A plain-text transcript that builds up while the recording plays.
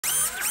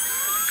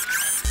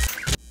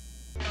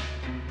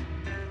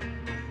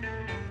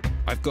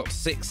I've got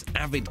 6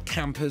 avid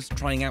campers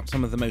trying out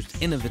some of the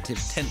most innovative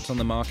tents on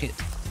the market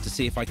to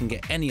see if I can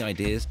get any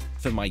ideas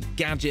for my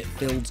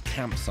gadget-filled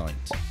campsite.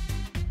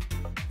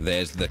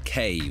 There's the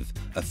Cave,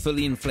 a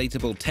fully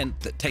inflatable tent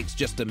that takes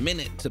just a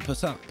minute to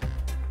put up.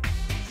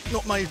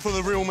 Not made for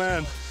the real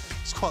man.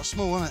 It's quite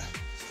small, isn't it?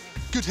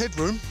 Good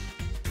headroom.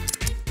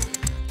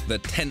 The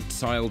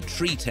tent-style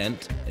tree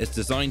tent is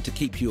designed to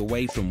keep you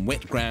away from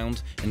wet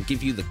ground and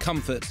give you the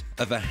comfort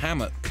of a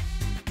hammock.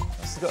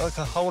 It's got like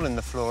a hole in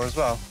the floor as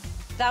well.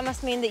 That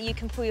must mean that you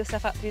can pull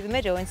yourself up through the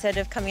middle instead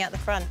of coming out the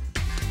front.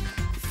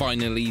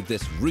 Finally,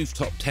 this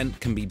rooftop tent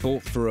can be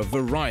bought for a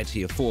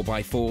variety of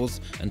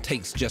 4x4s and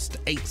takes just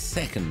 8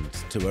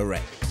 seconds to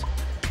erect.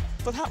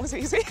 Well, that was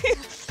easy.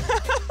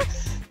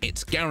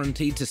 It's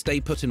guaranteed to stay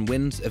put in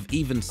winds of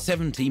even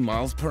 70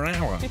 miles per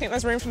hour. Do you think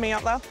there's room for me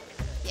up there?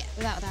 Yeah,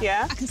 without a doubt.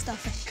 Yeah? I can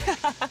stuff it.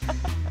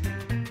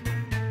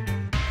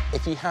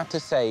 If you had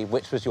to say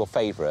which was your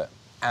favourite,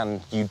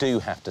 and you do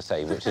have to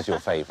say which is your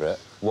favourite,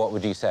 what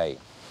would you say?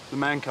 The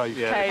man cave.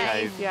 Yeah,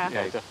 cave. Yeah,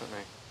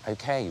 definitely.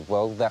 OK,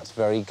 well, that's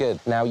very good.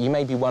 Now, you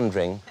may be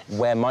wondering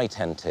where my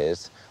tent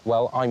is.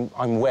 Well,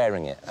 I'm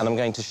wearing it, and I'm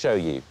going to show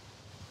you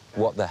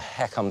what the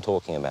heck I'm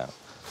talking about.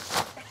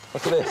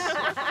 Look at this.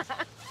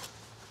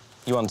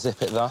 You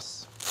unzip it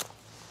thus.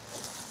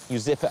 You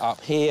zip it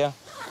up here,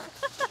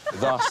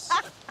 thus,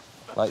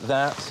 like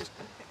that.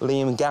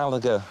 Liam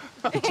Gallagher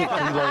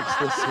particularly likes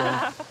this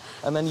one.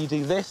 And then you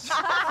do this,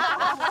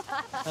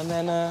 and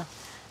then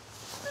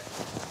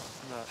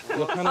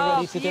you're kind of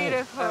ready to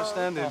beautiful. Go.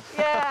 Outstanding.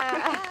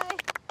 Yeah.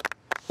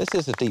 This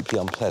is a deeply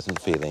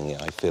unpleasant feeling.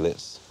 I feel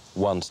it's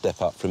one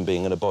step up from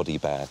being in a body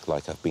bag,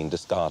 like I've been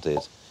discarded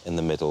in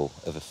the middle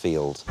of a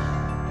field.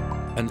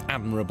 An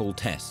admirable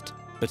test,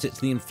 but it's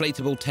the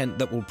inflatable tent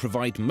that will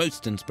provide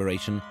most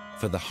inspiration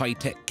for the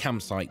high-tech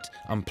campsite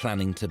I'm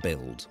planning to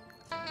build.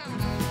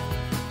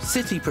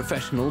 City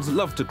professionals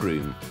love to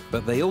groom,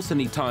 but they also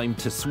need time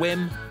to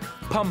swim,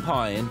 pump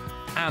iron,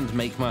 and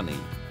make money.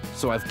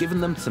 So I've given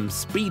them some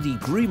speedy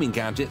grooming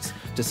gadgets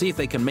to see if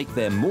they can make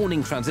their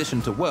morning transition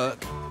to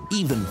work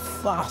even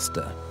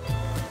faster.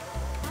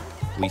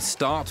 We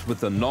start with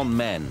the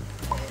non-men.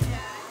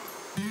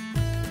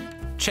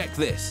 Check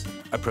this,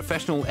 a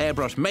professional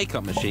airbrush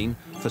makeup machine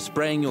for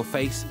spraying your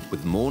face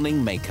with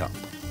morning makeup.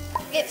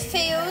 It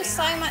feels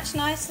so much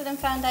nicer than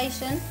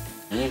foundation.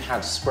 You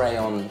had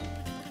spray-on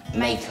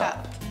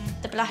makeup.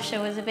 The blusher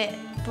was a bit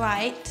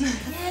bright.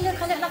 Yeah,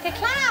 look, I look like a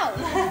clown.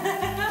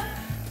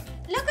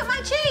 Look at my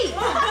cheeks.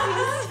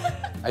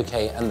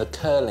 OK, and the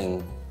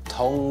curling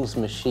tongs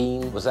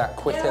machine, was that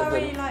quicker than... I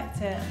really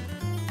liked it.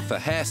 For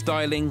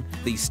hairstyling,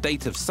 the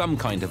state of some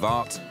kind of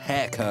art,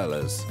 hair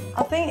curlers.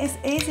 I think it's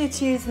easier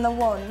to use than the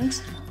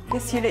wand,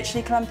 because you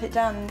literally clamp it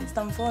down and it's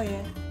done for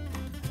you.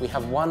 We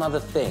have one other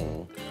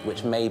thing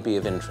which may be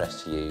of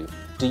interest to you.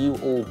 Do you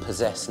all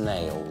possess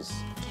nails?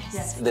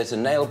 Yes. There's a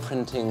nail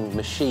printing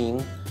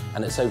machine,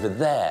 and it's over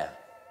there.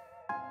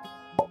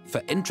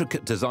 For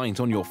intricate designs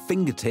on your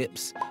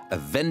fingertips, a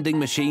vending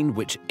machine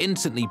which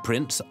instantly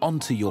prints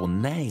onto your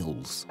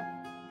nails.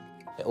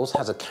 It also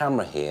has a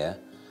camera here,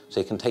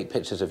 so you can take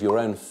pictures of your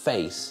own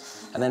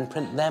face and then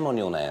print them on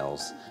your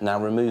nails.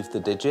 Now remove the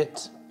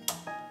digit.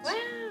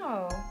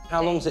 Wow.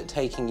 How long is it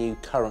taking you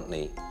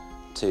currently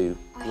to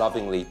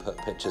lovingly put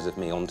pictures of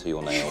me onto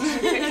your nails?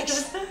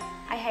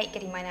 I hate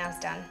getting my nails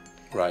done.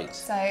 Right.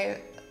 So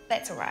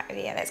that's all right.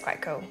 Yeah, that's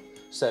quite cool.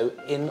 So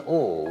in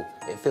all,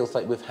 it feels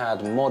like we've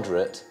had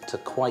moderate to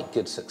quite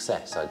good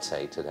success, I'd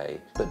say, today.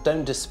 But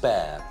don't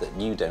despair that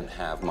you don't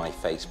have my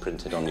face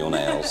printed on your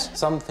nails.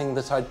 Something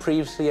that I'd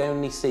previously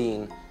only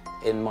seen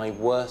in my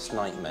worst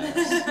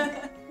nightmares.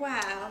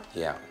 Wow.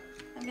 Yeah.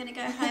 I'm going to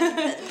go home and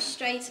put them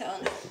straight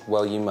on.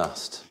 Well, you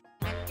must.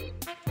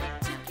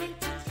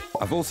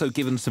 I've also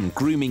given some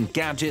grooming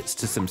gadgets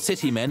to some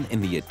city men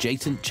in the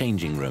adjacent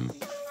changing room.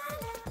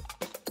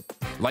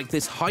 Like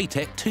this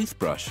high-tech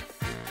toothbrush.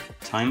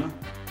 Timer?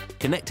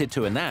 Connected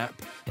to an app,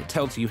 it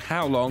tells you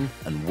how long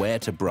and where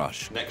to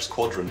brush. Next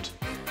quadrant.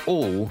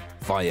 All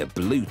via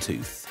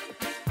Bluetooth.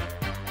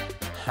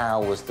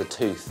 How was the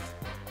tooth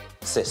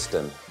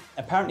system?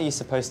 Apparently you're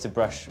supposed to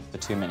brush for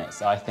 2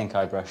 minutes. I think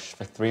I brushed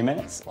for 3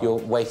 minutes. You're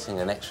waiting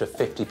an extra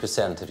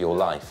 50% of your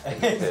life.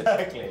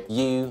 Exactly.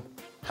 You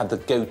had the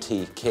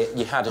goatee kit,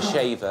 you had a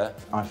shaver.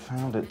 I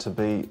found it to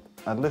be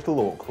a little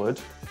awkward.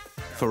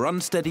 For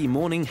unsteady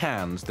morning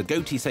hands, the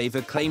goatee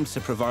saver claims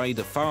to provide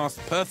a fast,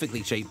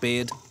 perfectly shaped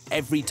beard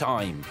every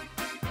time.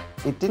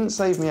 It didn't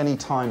save me any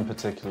time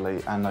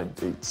particularly, and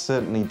it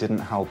certainly didn't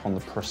help on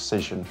the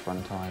precision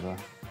front either.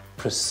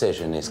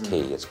 Precision is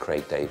key, as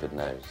Craig David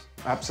knows.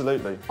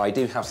 Absolutely. I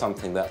do have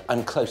something that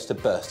I'm close to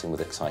bursting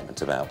with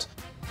excitement about.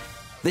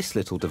 This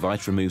little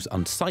device removes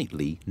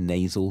unsightly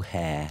nasal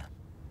hair.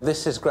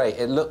 This is great.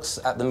 It looks,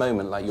 at the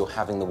moment, like you're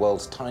having the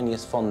world's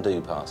tiniest fondue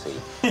party.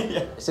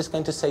 Yeah. Is this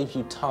going to save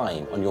you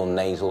time on your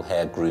nasal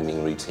hair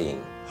grooming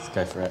routine? Let's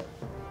go for it.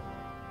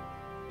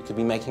 You could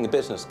be making a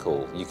business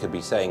call. You could be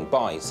saying,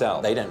 buy,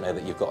 sell. They don't know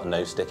that you've got a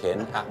no stick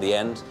in. At the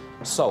end,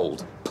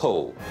 sold,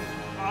 pull.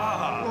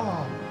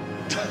 Wow.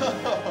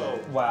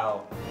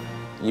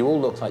 You all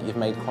look like you've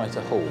made quite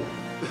a haul.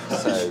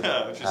 So,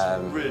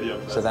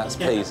 so that's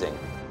pleasing.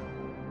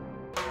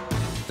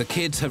 The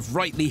kids have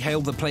rightly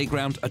hailed the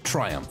playground a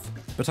triumph,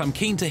 but I'm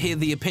keen to hear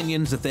the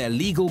opinions of their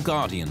legal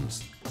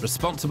guardians,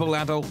 responsible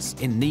adults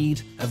in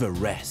need of a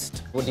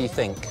rest. What do you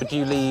think? Would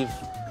you leave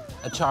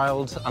a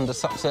child under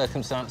such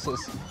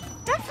circumstances?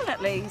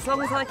 Definitely, as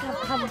long as I can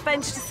have a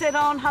bench to sit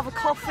on, have a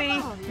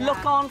coffee,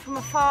 look on from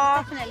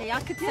afar. Definitely,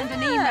 I could send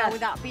an email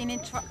without being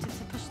interrupted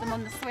to push them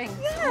on the swing.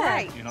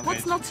 Yeah,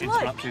 what's not to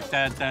like?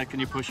 Dad, can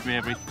you push me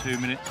every 2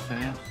 minutes?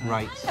 Yeah.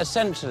 Right.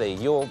 Essentially,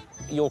 your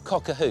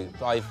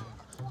cock-a-hoop,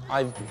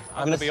 I'm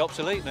going to be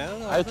obsolete now.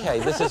 OK,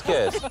 this is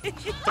good.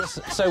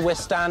 So we're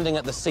standing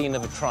at the scene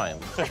of a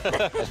triumph,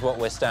 is what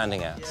we're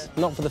standing at.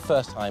 Not for the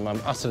first time, I'm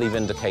utterly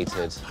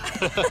vindicated.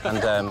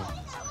 And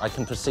I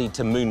can proceed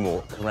to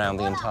moonwalk around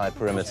the entire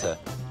perimeter.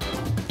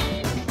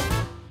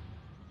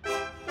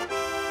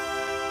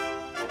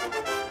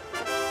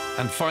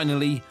 And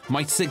finally,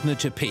 my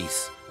signature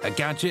piece, a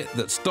gadget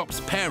that stops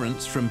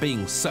parents from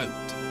being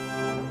soaked.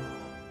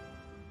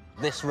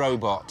 This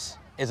robot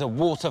is a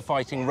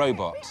water-fighting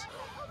robot,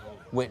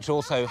 which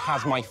also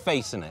has my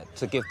face in it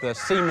to give the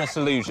seamless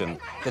illusion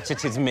that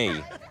it is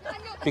me,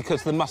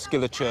 because the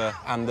musculature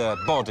and the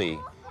body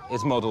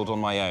is modelled on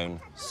my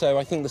own. So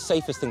I think the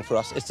safest thing for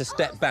us is to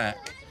step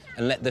back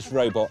and let this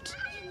robot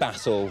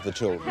battle the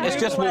children. It's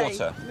just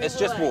water. It's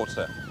just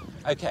water.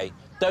 OK,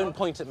 don't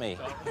point at me.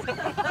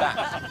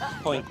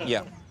 Back. Point,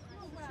 yeah.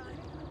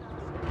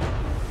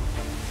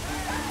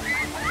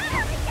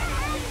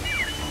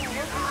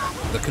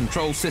 The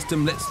control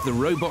system lets the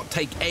robot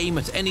take aim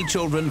at any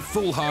children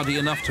foolhardy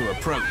enough to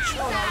approach.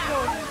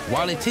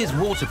 While it is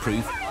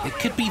waterproof, it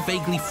could be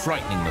vaguely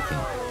frightening looking,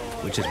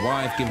 which is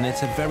why I've given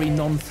it a very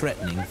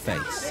non-threatening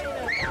face.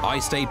 I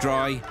stay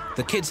dry,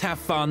 the kids have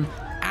fun,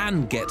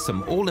 and get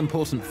some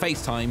all-important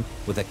FaceTime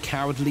with a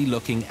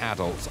cowardly-looking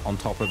adult on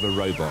top of a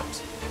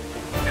robot.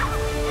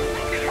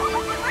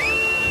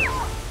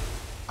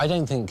 I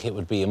don't think it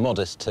would be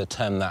immodest to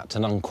term that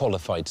an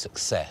unqualified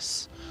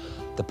success.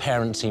 The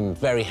parents seemed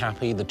very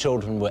happy, the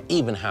children were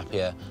even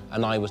happier,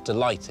 and I was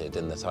delighted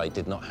in that I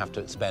did not have to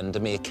expend a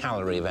mere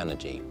calorie of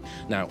energy.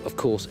 Now, of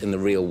course, in the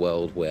real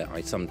world where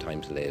I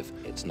sometimes live,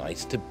 it's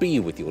nice to be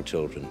with your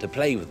children, to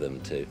play with them,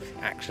 to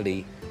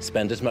actually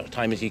spend as much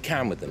time as you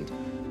can with them.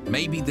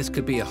 Maybe this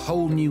could be a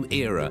whole new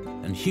era,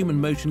 and human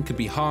motion could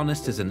be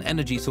harnessed as an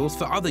energy source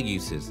for other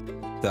uses.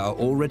 There are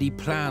already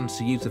plans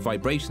to use the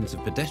vibrations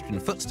of pedestrian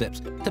footsteps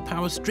to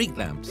power street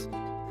lamps.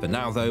 For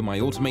now, though,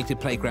 my automated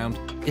playground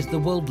is the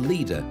world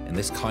leader in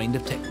this kind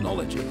of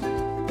technology.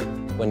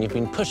 When you've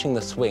been pushing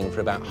the swing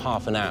for about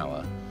half an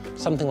hour,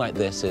 something like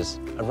this is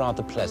a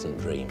rather pleasant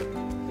dream.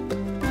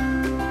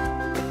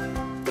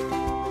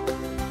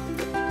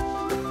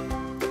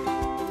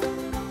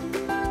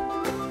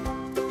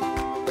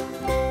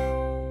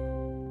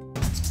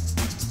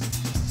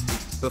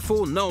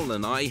 Before Noel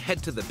and I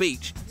head to the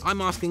beach, I'm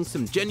asking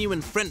some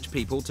genuine French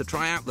people to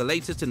try out the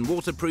latest in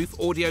waterproof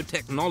audio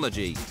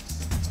technology.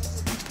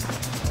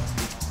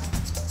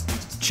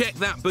 Check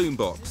that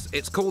boombox.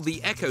 It's called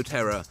the Echo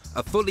Terror,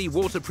 a fully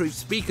waterproof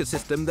speaker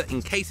system that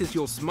encases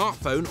your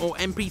smartphone or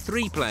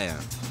MP3 player.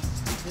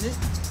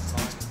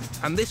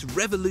 And this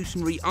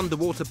revolutionary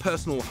underwater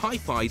personal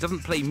hi-fi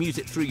doesn't play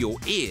music through your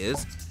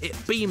ears, it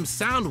beams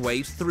sound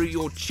waves through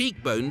your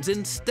cheekbones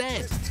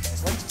instead.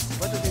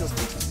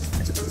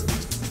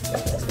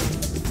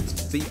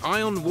 The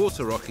Ion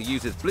Water Rocker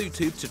uses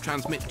Bluetooth to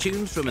transmit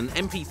tunes from an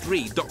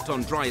MP3 docked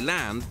on dry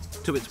land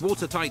to its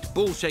watertight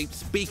ball-shaped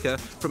speaker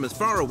from as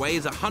far away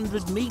as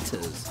 100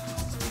 meters.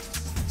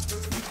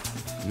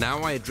 Now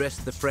I address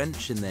the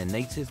French in their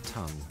native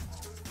tongue.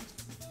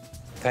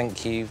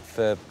 Thank you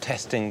for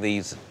testing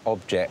these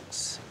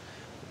objects.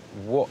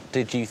 What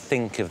did you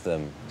think of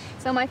them?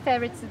 So my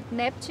favorite is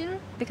Neptune,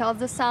 because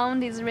the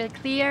sound is really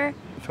clear.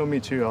 For me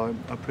too,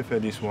 I prefer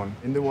this one.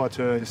 In the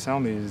water, the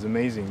sound is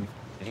amazing.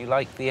 Did you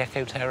like the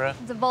Echo Terror?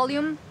 The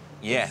volume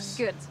Yes. is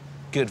good.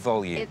 Good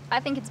volume.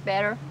 I think it's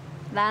better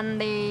than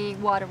the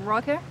water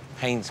rocker.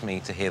 Pains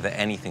me to hear that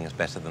anything is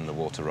better than the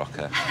water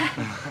rocker.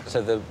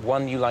 So the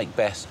one you liked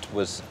best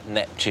was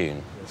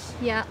Neptune? Yes.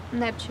 Yeah,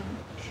 Neptune.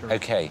 Sure.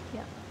 OK.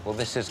 Yeah. Well,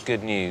 this is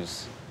good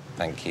news.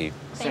 Thank you.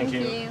 Thank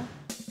you.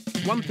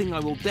 One thing I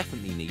will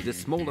definitely need is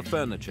smaller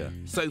furniture.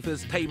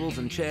 Sofas, tables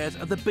and chairs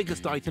are the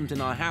biggest items in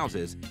our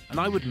houses, and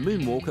I would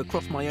moonwalk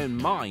across my own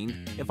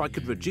mind if I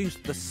could reduce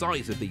the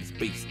size of these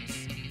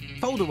beasts.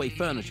 Fold-away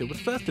furniture was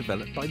first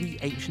developed by the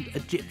ancient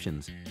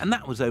Egyptians, and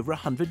that was over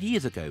 100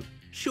 years ago.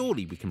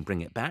 Surely we can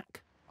bring it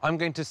back. I'm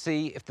going to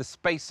see if the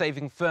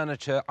space-saving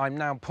furniture I'm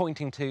now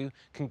pointing to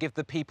can give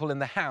the people in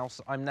the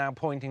house I'm now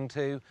pointing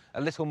to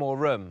a little more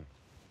room.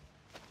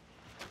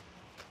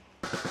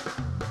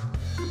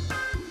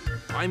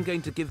 I'm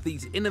going to give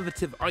these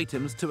innovative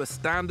items to a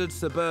standard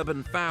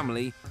suburban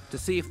family to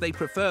see if they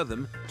prefer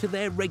them to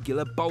their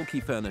regular bulky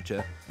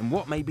furniture in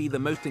what may be the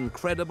most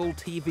incredible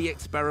TV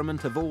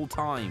experiment of all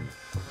time.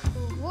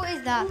 What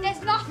is that?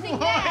 There's nothing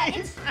there.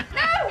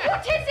 No,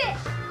 what is it?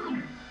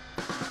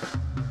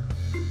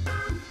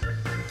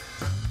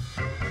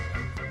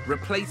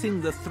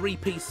 Replacing the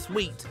three-piece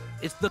suite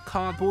is the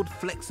cardboard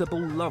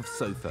flexible love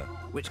sofa,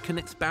 which can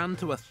expand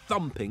to a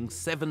thumping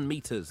 7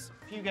 metres.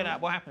 If you get up,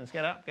 what happens?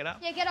 Get up, get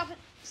up. Yeah, get up.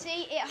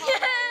 See, it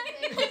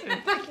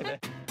holds.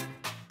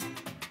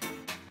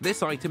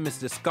 This item is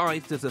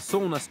disguised as a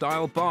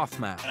sauna-style bath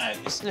mat. No,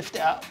 just lift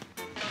it up.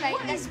 Okay,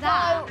 there's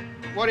that.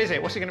 What is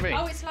it? What's it going to be?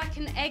 Oh, it's like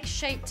an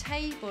egg-shaped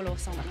table or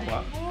something.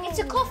 What? It's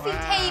a coffee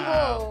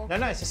table.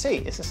 No, it's a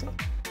seat. It's a seat.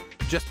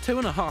 Just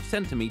 2.5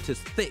 centimetres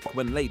thick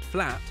when laid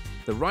flat,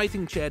 the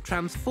rising chair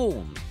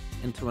transforms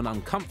into an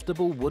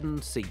uncomfortable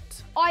wooden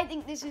seat. I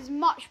think this is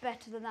much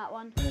better than that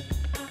one.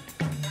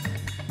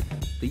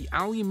 The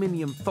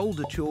aluminium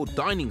foldature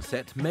dining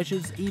set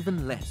measures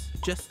even less,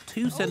 just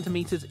 2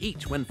 centimetres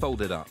each when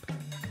folded up.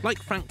 Like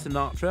Frank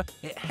Sinatra,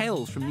 it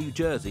hails from New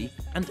Jersey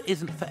and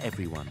isn't for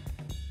everyone.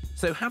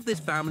 So have this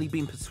family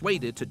been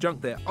persuaded to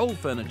junk their old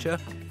furniture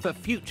for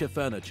future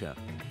furniture?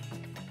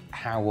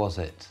 How was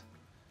it?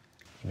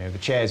 You know, the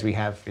chairs we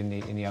have in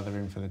the other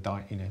room for the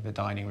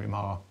dining room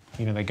are,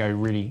 they go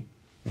really,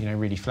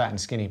 really flat and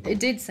skinny. It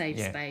did save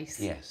Yeah. space.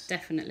 Yes.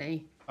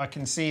 Definitely. I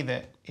can see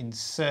that in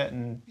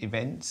certain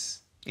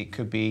events it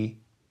could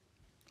be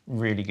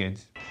really good.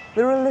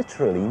 There are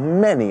literally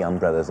many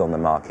umbrellas on the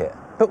market,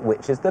 but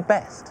which is the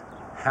best?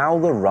 How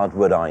the rud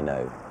would I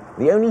know?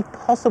 The only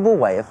possible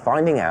way of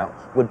finding out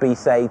would be,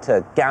 say,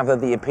 to gather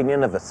the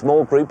opinion of a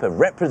small group of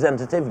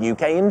representative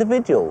UK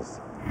individuals.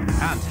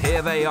 And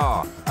here they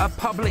are, a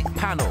public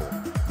panel,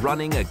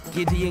 running a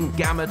giddying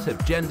gamut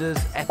of genders,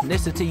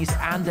 ethnicities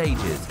and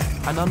ages,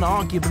 an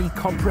unarguably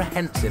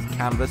comprehensive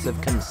canvas of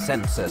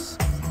consensus.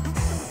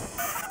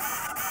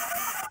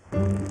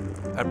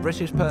 A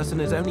British person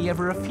is only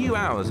ever a few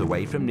hours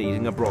away from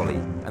needing a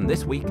brolly, and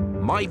this week,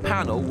 my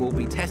panel will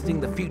be testing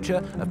the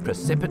future of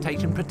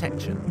precipitation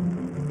protection.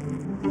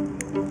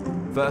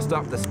 First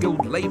up, the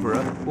skilled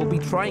labourer will be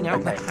trying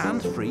out the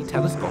hands-free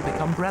telescopic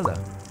umbrella.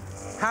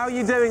 How are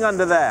you doing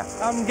under there?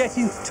 I'm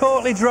getting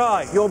totally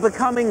dry. You're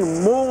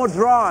becoming more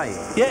dry.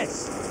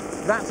 Yes.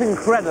 That's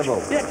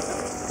incredible.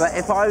 Yes. But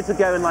if I were to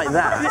go in like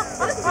that,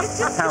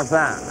 how's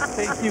that?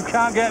 You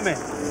can't get me.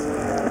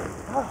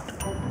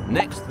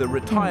 Next, the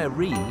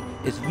retiree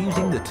is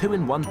using the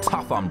 2-in-1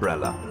 tough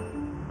umbrella.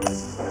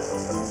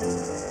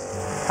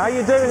 How are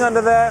you doing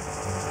under there?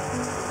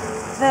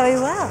 Very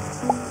well.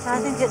 I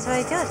think it's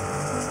very good.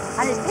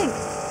 And it's pink.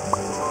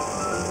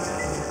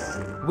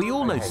 We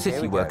all know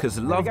city workers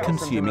love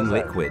consuming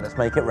liquid. Let's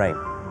make it rain.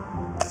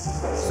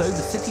 So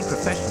the city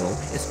professional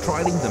is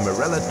trialling the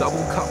Morella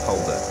double cup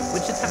holder,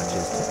 which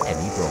attaches to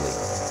any brolly.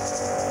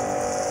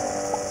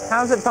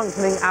 How's it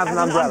functioning as an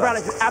umbrella? Umbrella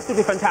is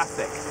absolutely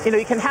fantastic.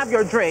 You can have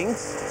your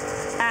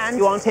drinks and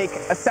you want to take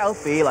a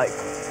selfie, like...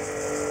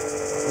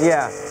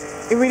 Yeah.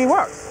 It really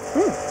works.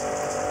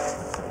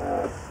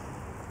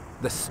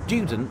 The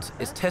student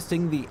is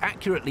testing the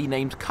accurately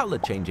named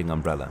colour-changing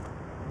umbrella.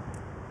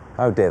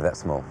 Oh dear, that's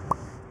small.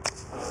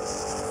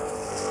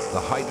 The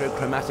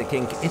hydrochromatic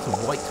ink is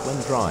white when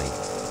dry,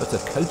 but a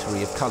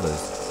coterie of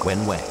colours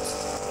when wet.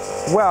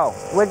 Well,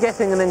 we're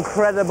getting an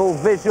incredible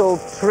visual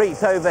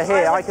treat over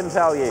here, I can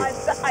tell you.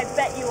 I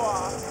bet you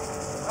are.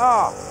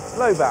 Ah,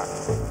 low back.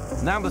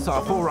 Now that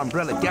our 4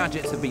 umbrella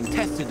gadgets have been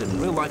tested in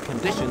real-life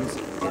conditions,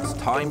 it's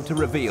time to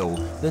reveal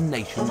the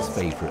nation's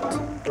favourite.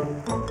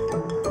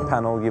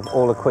 Panel, you've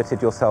all acquitted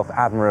yourself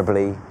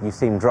admirably. You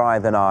seem drier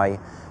than I.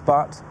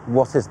 But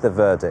what is the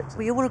verdict?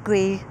 We all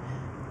agree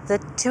the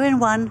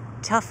 2-in-1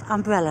 tough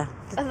umbrella.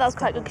 I think that's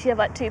quite good because you have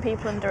like 2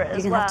 people under it as well.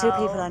 You can have 2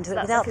 people under it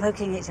That's without like a-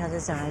 poking each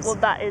other's eyes. Well,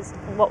 that is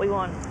what we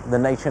want. The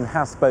nation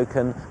has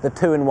spoken. The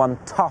 2-in-1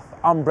 tough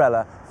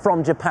umbrella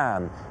from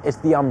Japan is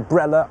the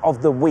umbrella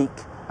of the week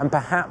and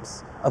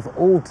perhaps of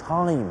all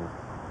time.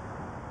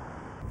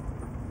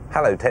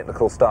 Hello,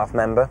 technical staff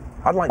member.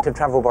 I'd like to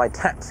travel by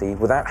taxi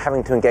without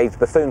having to engage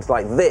buffoons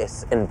like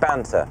this in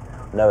banter.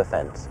 No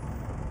offence.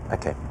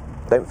 Okay,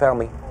 don't fail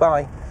me.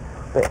 Bye.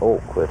 Bit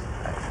awkward,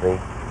 actually.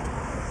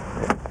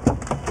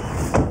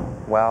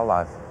 Well,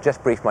 I've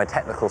just briefed my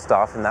technical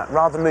staff in that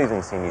rather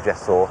moving scene you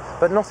just saw,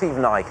 but not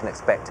even I can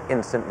expect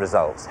instant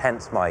results.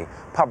 Hence, my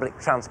public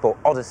transport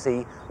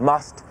odyssey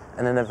must,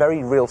 and in a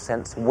very real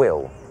sense,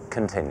 will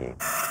continue.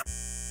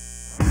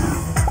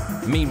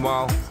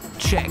 Meanwhile,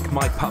 check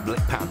my public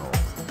panel.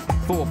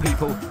 4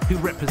 people who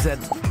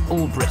represent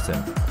all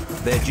Britain.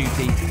 Their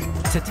duty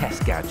to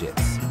test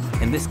gadgets.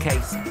 In this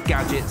case,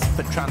 gadgets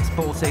for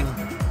transporting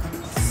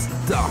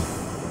stuff.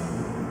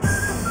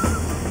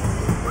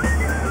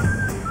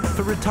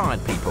 For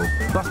retired people,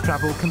 bus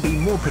travel can be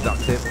more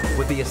productive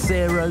with the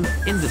Acero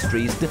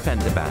Industries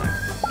Defender bag.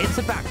 It's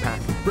a backpack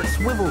that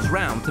swivels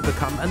round to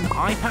become an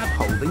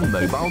iPad-holding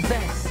mobile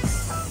desk.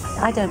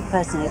 I don't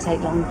personally take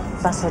long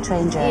bus or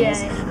train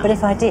journeys, but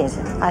if I did,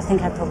 I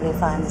think I'd probably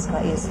find this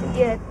quite useful.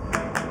 Yeah.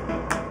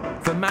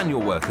 For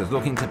manual workers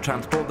looking to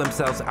transport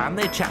themselves and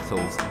their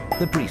chattels,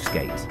 the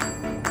briefskate.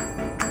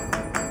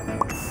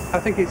 I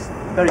think it's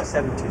very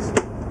 70s.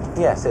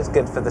 Yes, it's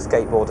good for the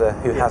skateboarder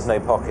who has no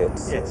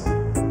pockets. Yes.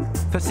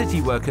 For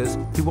city workers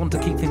who want to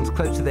keep things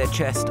close to their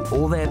chest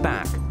or their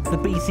back, the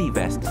BC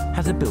vest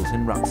has a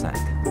built-in rucksack.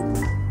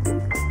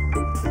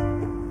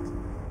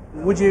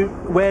 Would you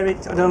wear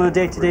it on a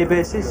day-to-day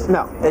basis?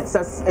 No,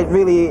 it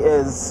really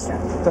is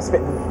just a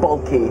bit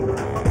bulky.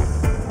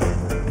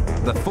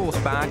 The force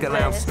bag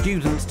allows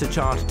students to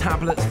charge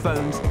tablets,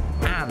 phones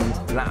and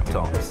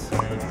laptops.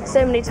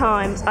 So many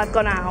times I've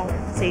gone out,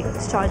 see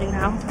it's charging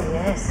now.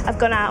 Yes. I've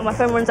gone out, my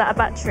phone runs out of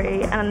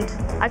battery and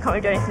I can't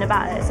really do anything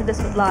about it, so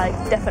this would like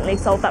definitely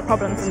solve that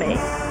problem for me.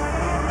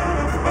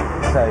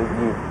 So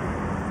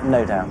you've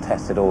no doubt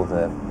tested all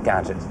the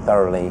gadgets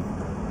thoroughly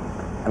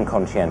and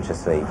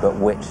conscientiously, but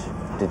which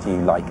did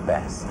you like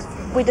best?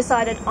 We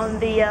decided on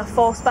the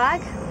force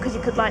bag because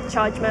you could like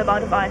charge mobile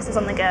devices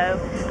on the go,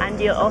 and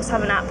you also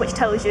have an app which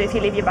tells you if you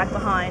leave your bag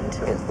behind.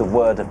 It's the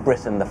word of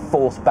Britain, the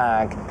force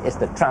bag. It's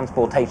the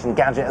transportation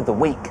gadget of the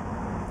week.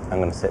 I'm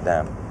going to sit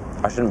down.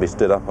 I shouldn't be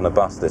stood up on a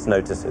bus. This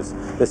notices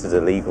this is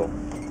illegal.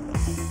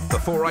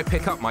 Before I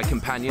pick up my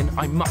companion,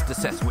 I must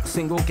assess which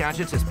single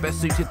gadget is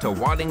best suited to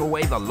whiling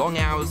away the long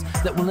hours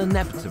that will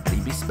inevitably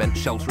be spent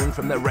sheltering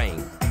from the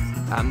rain.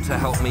 And to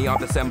help me,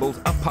 I've assembled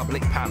a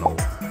public panel.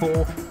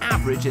 4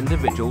 average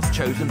individuals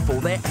chosen for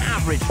their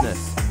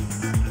averageness.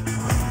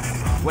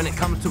 When it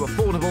comes to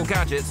affordable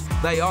gadgets,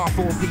 they are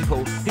 4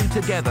 people who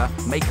together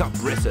make up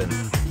Britain.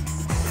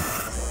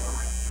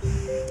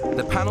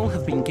 The panel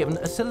have been given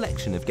a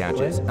selection of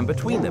gadgets, and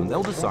between them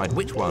they'll decide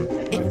which one,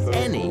 if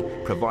any,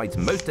 provides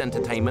most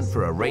entertainment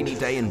for a rainy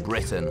day in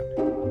Britain.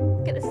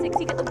 Get the 6,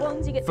 you get the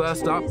 1s, you get the 2s.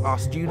 First up, our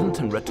student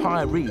and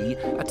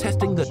retiree are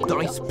testing the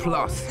Dice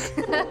Plus.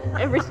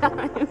 Every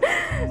time.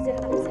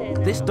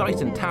 This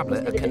Dyson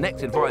tablet are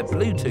connected via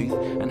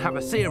Bluetooth and have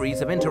a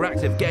series of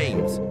interactive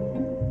games.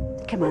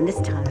 Come on,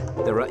 this time.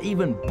 There are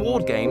even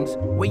board games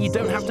where you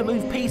don't have to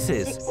move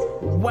pieces.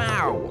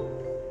 Wow!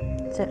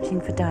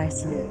 Searching for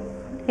Dyson.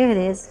 Here it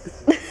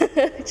is.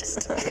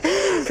 Just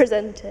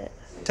present it.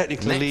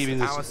 Technically leaving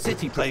Next, this our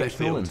city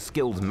professional and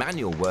skilled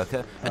manual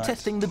worker are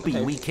testing the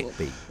Bee-Wee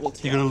Kick-Bee.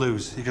 You're going to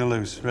lose. You're going to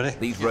lose. Ready?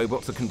 These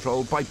robots are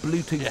controlled by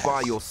Bluetooth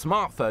via your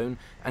smartphone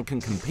and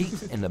can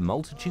compete in a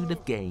multitude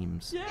of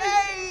games.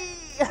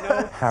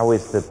 How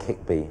is the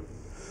Kick-Bee?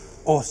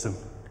 Awesome.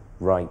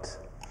 Right.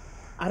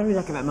 I don't really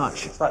like it that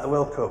much. It's like the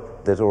World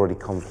Cup. There's already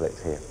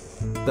conflict here.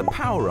 The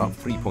Power-Up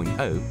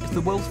 3.0 is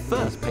the world's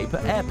first paper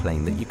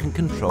airplane that you can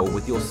control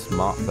with your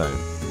smartphone.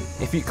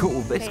 If you call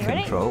this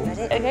control...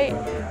 Okay.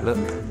 Look.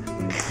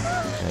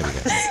 There we go.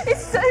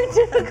 It's so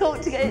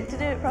difficult to do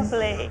it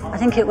properly. I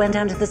think it went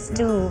under the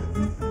stool.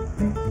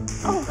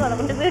 Oh god, I'm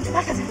going to do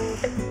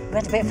it.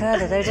 Went a bit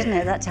further though, didn't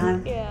it, that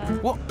time? Yeah.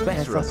 What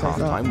better a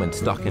pastime when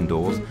stuck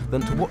indoors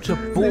than to watch a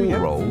ball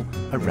roll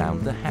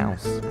around the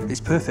house? It's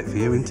perfect for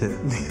you, isn't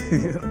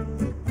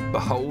it?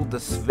 Behold the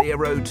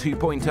Sphero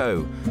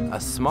 2.0, a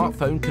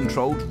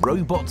smartphone-controlled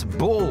robot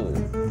ball.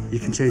 You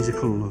can change the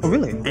colour. Oh,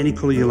 really? Any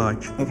colour you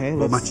like. Okay,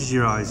 what matches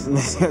your eyes.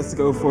 Let's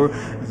go for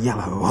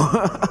yellow.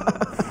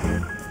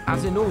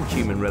 As in all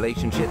human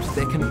relationships,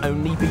 there can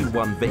only be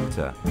one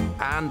victor.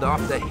 And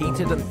after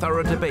heated and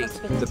thorough debate,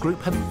 the group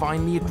have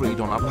finally agreed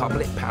on a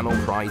public panel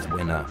prize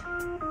winner.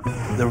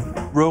 The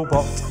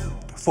robot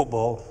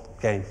football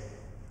game.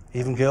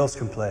 Even girls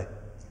can play.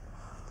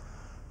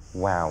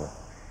 Wow.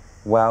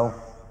 Well,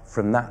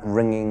 from that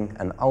ringing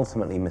and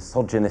ultimately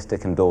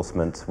misogynistic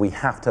endorsement, we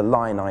have to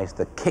lionise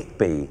the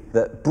Kick-Bee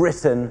that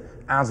Britain,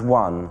 as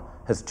one,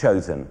 has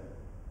chosen.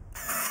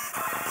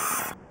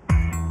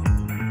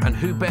 And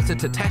who better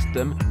to test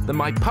them than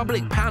my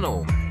public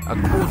panel, a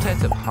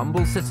quartet of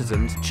humble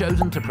citizens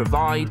chosen to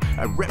provide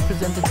a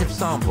representative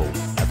sample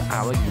of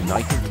our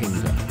United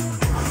Kingdom.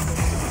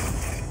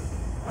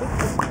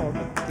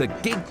 The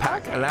Gig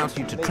Pack allows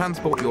you to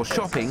transport your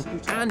shopping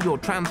and your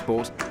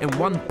transport in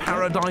one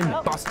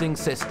paradigm-busting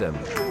system.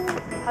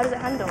 How does it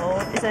handle?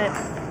 Is it...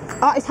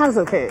 It handles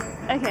okay.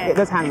 Okay. It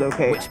does handle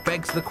okay. Which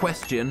begs the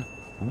question,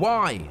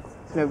 why?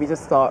 We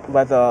just thought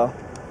whether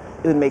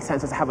it would make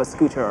sense to have a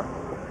scooter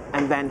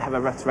and then have a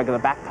regular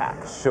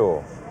backpack.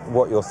 Sure.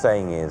 What you're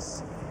saying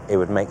is it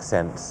would make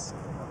sense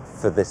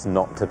for this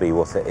not to be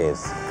what it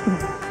is.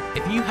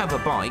 If you have a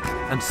bike,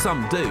 and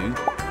some do,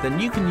 then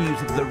you can use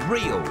the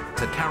reel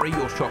to carry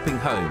your shopping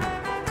home.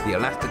 The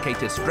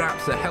elasticated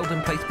straps are held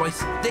in place by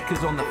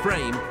stickers on the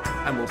frame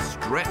and will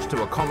stretch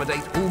to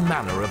accommodate all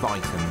manner of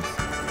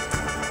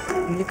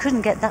items. You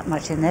couldn't get that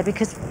much in there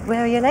because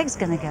where are your legs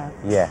going to go?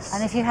 Yes.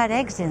 And if you had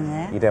eggs in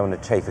there... You don't want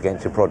to chafe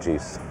against your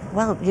produce.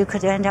 Well, you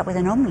could end up with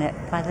an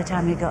omelette by the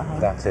time you got home.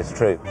 That is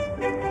true.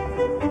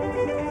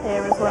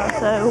 Here as well,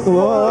 so...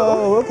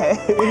 Whoa, okay.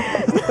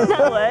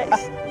 That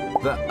works.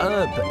 The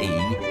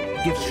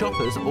Herb-E gives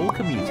shoppers or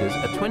commuters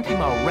a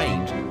 20-mile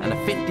range and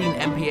a 15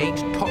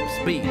 mph top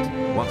speed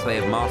once they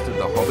have mastered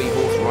the hobby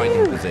horse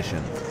riding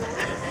position.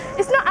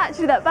 It's not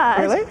actually that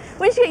bad. Really?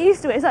 Once you get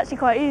used to it, it's actually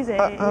quite easy.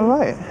 All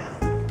right.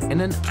 In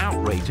an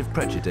outrage of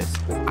prejudice,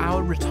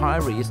 our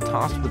retiree is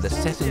tasked with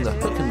assessing the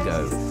hook and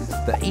go,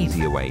 the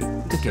easier way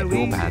to get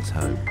your bags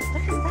home. Look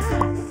at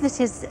that. This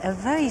is a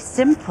very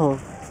simple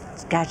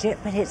gadget,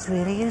 but it's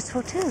really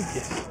useful too.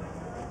 Yes.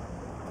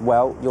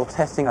 Well, your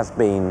testing has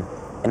been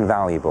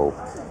invaluable.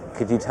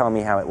 Could you tell me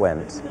how it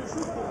went?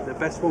 The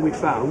best one we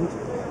found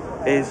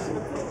is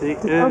the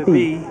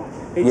Herb-E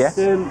It's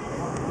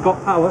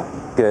got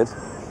power. Good.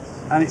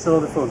 And it's a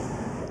lot of fun.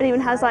 It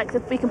even has like,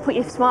 you can put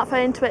your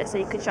smartphone into it so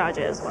you can charge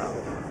it as well.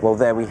 Well,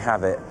 there we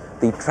have it.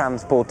 The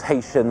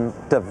transportation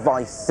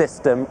device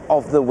system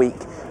of the week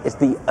is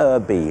the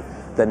Irby.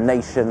 The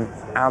nation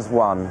as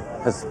one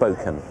has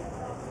spoken.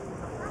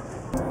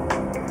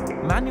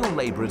 Manual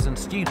labourers and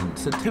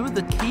students are two of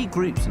the key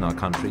groups in our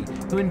country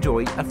who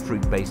enjoy a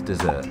fruit-based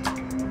dessert.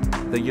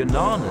 The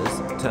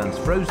Yonanas turns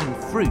frozen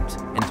fruit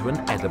into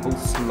an edible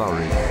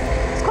slurry.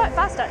 It's quite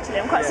fast actually,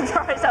 I'm quite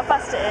surprised how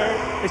fast it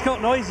is. It's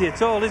not noisy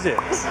at all, is it?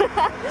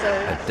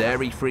 A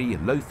dairy-free,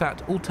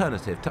 low-fat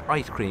alternative to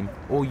ice cream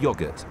or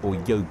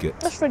yoghurt.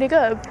 That's really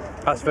good.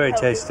 That's very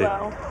tasty.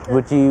 Well.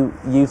 Would you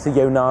use a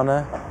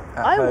Yonana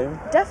at home?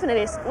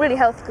 Definitely, it's really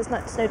healthy because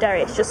it's no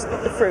dairy, it's just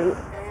the fruit.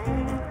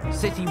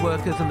 City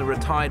workers and the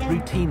retired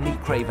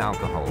routinely crave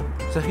alcohol,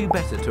 so who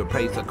better to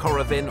appraise the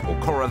Coravin or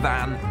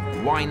Coravan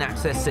wine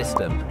access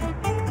system?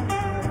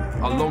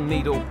 A long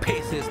needle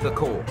pierces the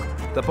cork.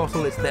 The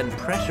bottle is then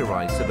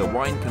pressurised so the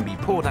wine can be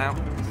poured out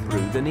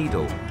through the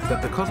needle.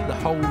 But because the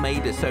hole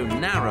made is so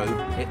narrow,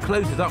 it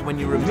closes up when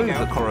you remove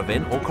the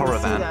Coravin or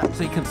Coravan,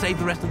 so you can save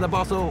the rest of the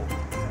bottle.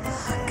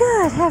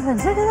 Good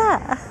heavens, look at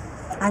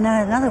that. I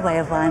know another way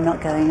of why I'm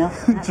not going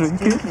off.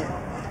 Drink it.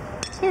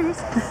 Cheers.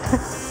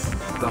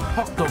 The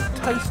hot dog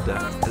toaster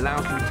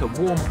allows you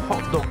to warm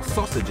hot dog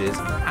sausages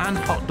and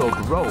hot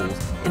dog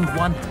rolls in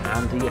one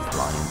handy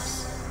appliance.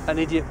 An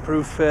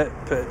idiot-proof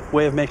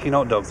way of making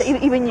hot dogs. So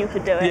even you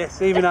could do it?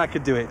 Yes, even I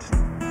could do it.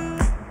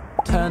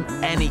 Turn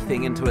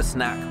anything into a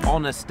snack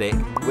on a stick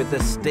with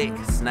the Stick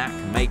Snack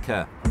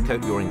Maker.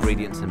 Coat your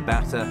ingredients in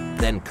batter,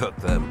 then cook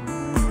them.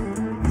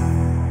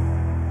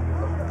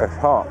 It's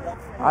hot.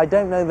 I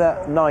don't know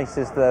that nice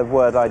is the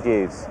word I'd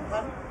use.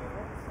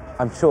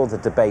 I'm sure the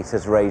debate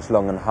has raged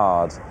long and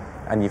hard,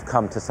 and you've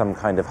come to some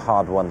kind of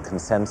hard-won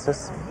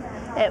consensus.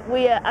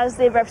 We, as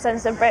the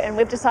representatives of Britain,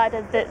 we've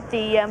decided that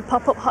the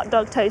pop-up hot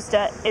dog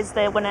toaster is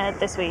the winner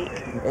this week.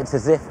 It's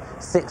as if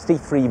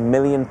 63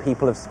 million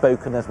people have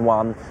spoken as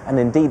one, and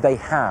indeed they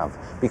have,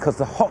 because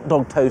the hot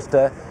dog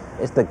toaster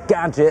is the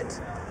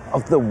gadget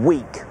of the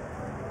week.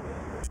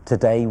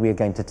 Today we are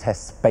going to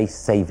test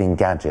space-saving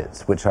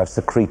gadgets, which I've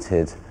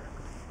secreted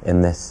in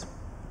this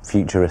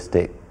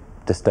futuristic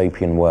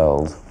dystopian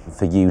world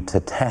for you to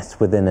test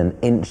within an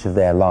inch of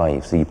their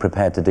lives. Are you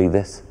prepared to do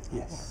this?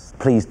 Yes.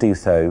 Please do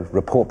so,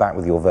 report back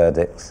with your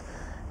verdicts,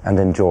 and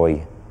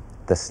enjoy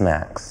the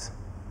snacks.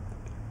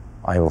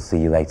 I will see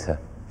you later.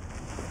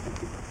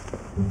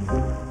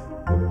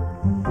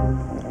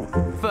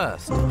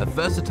 First, a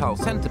versatile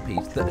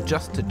centrepiece that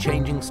adjusts to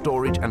changing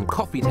storage and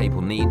coffee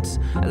table needs,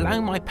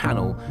 allowing my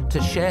panel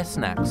to share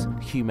snacks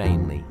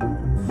humanely.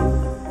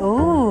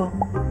 Oh,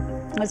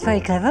 that's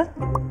very clever.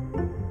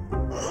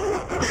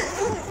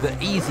 The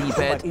Easy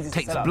Bed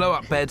takes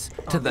blow-up beds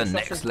to the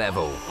next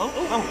level.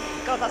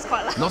 Oh, God, that's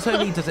quite loud. Not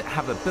only does it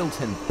have a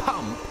built-in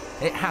pump,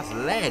 it has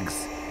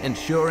legs,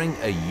 ensuring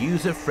a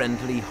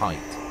user-friendly height.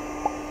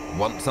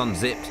 Once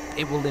unzipped,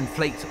 it will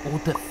inflate or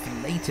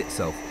deflate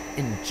itself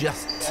in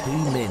just 2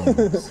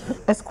 minutes.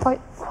 It's quite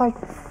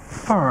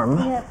firm.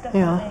 Yeah,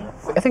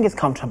 definitely. I think it's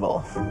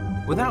comfortable.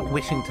 Without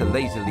wishing to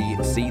lazily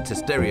accede to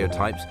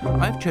stereotypes,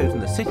 I've chosen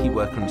the city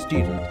worker and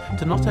student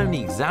to not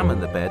only examine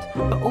the bed,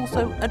 but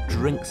also a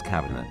drinks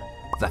cabinet.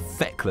 The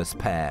feckless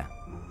pair.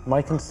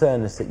 My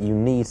concern is that you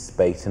need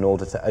space in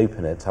order to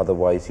open it,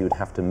 otherwise you would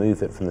have to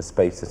move it from the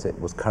space that it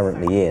was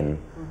currently in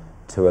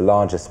to a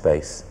larger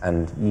space,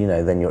 and you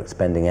know, then you're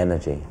expending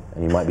energy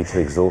and you might be too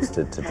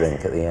exhausted to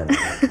drink at the end.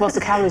 What's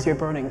the calories you're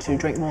burning to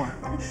drink more?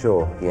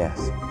 Sure,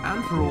 yes.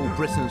 And for all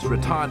Britain's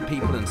retired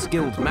people and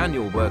skilled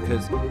manual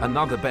workers,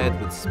 another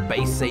bed with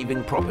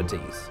space-saving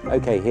properties.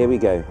 Okay, here we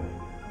go.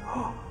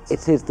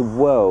 It is the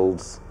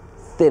world's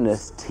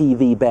thinnest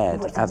TV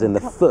bed, as in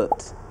the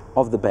foot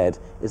of the bed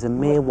is a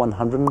mere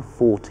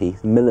 140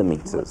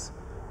 millimetres.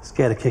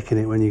 Scared of kicking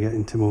it when you get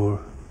into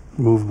more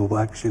movable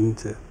action.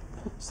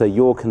 So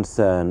your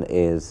concern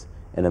is,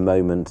 in a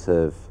moment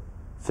of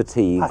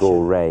fatigue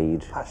or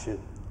rage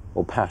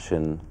or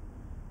passion,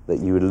 that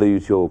you would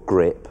lose your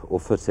grip or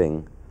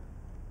footing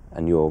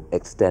and your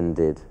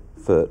extended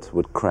foot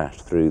would crash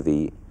through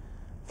the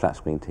flat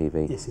screen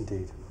TV? Yes,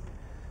 indeed.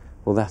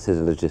 Well, that is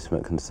a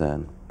legitimate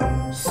concern.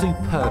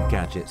 Superb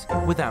gadgets,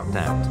 without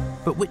doubt.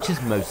 But which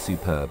is most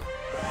superb?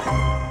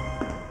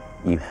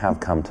 You have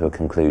come to a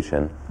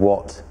conclusion.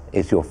 What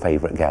is your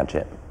favourite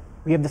gadget?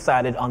 We have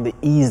decided on the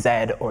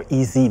EZ or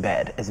EZ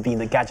bed as being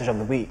the gadget of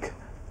the week.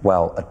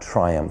 Well, a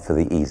triumph for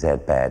the EZ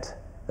bed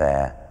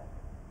there.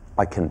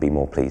 I couldn't be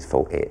more pleased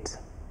for it.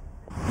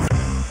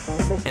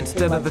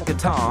 Instead of the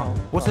guitar,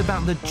 what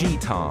about the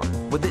G-tar,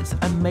 with its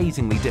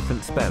amazingly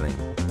different spelling?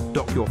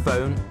 Dock your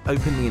phone,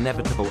 open the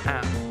inevitable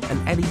app,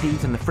 and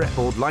LEDs in the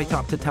fretboard light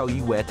up to tell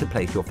you where to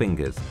place your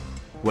fingers.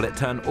 Will it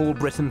turn all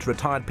Britain's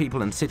retired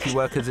people and city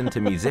workers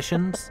into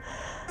musicians?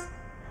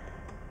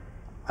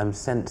 I'm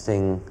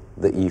sensing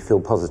that you feel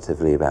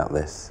positively about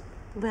this.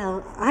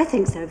 Well, I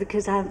think so,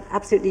 because I'm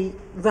absolutely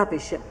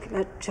rubbish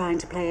at trying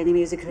to play any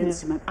musical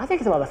instrument. I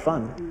think it's a lot of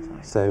fun.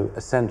 So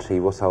essentially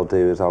what I'll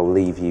do is I'll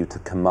leave you to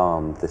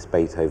command this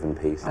Beethoven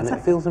piece, and it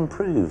feels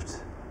improved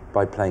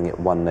by playing it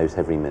one note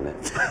every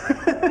minute.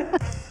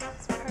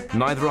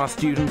 Neither our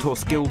student or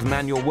skilled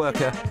manual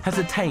worker has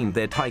attained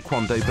their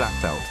Taekwondo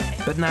black belt,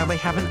 but now they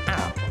have an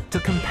app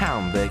to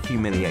compound their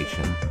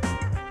humiliation.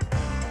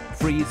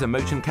 Freeze a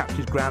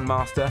motion-captured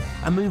grandmaster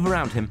and move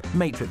around him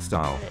Matrix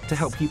style to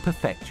help you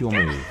perfect your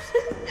moves.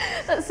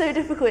 That's so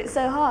difficult, it's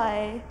so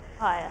high.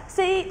 Higher.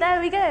 See, there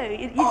we go.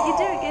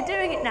 You're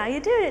doing it now.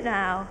 You're doing it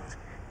now.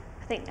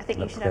 I think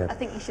you should have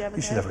a go. You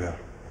should have a go.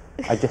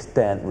 I just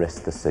daren't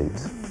risk the suit.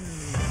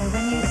 So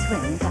when you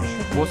swing,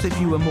 that should... What if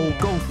you were more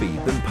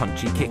golfy than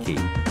punchy-kicky?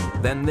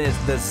 Then there's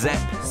the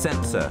ZEP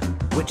sensor,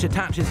 which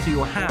attaches to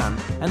your hand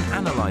and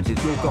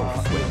analyses your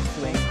golf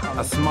swing.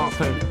 A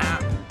smartphone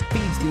app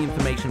feeds the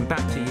information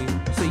back to you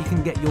so you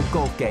can get your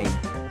golf game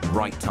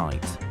right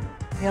tight.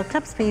 Your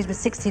club speed was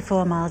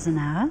 64 miles an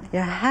hour.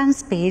 Your hand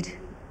speed,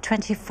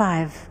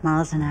 25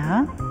 miles an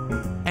hour.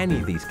 Any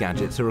of these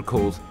gadgets are a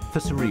cause for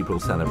cerebral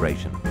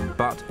celebration.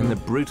 But in the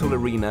brutal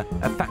arena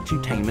of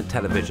factutainment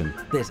television,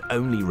 there's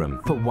only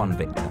room for one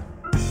victor.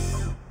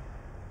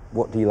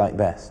 What do you like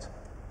best?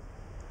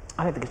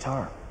 I like the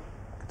guitar.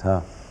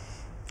 Guitar.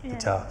 Yeah.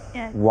 Guitar.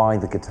 Yeah. Why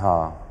the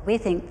guitar? We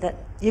think that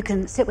you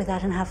can sit with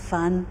that and have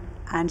fun,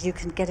 and you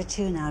can get a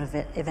tune out of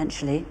it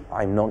eventually.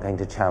 I'm not going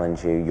to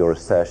challenge you. Your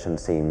assertion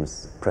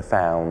seems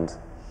profound,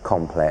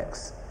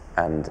 complex,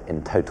 and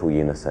in total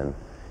unison.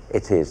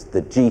 It is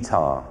the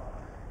guitar.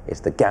 It's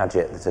the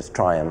gadget that has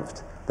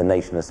triumphed. The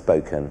nation has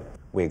spoken.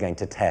 We're going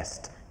to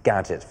test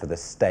gadgets for the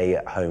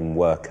stay-at-home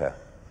worker.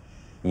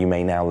 You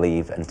may now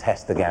leave and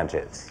test the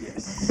gadgets.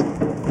 Yes.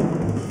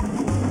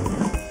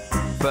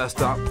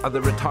 First up are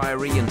the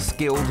retiree and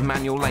skilled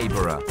manual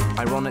labourer.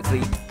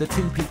 Ironically, the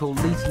two people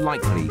least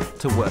likely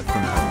to work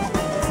from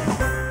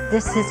home.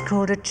 This is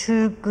called a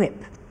true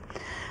grip.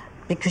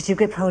 Because you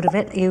grip hold of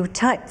it, you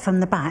type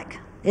from the back.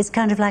 It's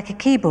kind of like a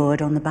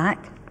keyboard on the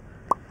back.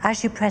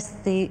 As you press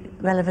the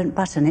relevant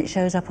button, it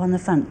shows up on the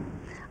front.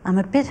 I'm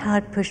a bit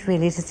hard pushed,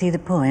 really, to see the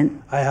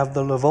point. I have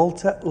the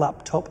Lavolta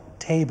laptop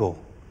table.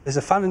 There's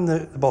a fan in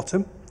the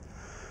bottom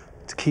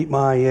to keep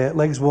my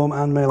legs warm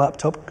and my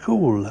laptop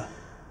cool.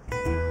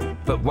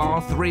 But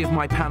while three of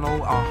my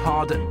panel are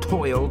hard at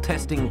toil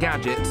testing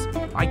gadgets,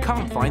 I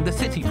can't find the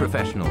city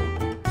professional.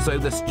 So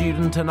the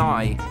student and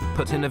I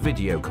put in a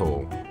video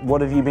call.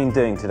 What have you been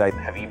doing today?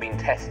 Have you been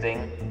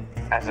testing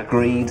as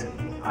agreed?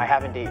 I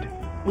have indeed.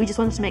 We just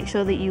wanted to make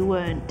sure that you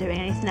weren't doing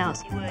anything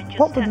else. You weren't just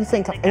What would you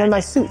think? In a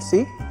nice suit,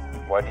 see?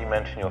 Why do you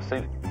mention your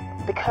suit?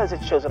 Because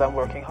it shows that I'm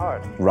working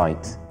hard.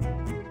 Right.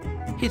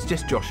 He's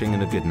just joshing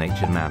in a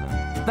good-natured manner.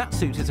 That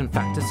suit is in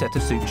fact a set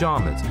of suit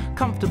pyjamas,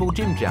 comfortable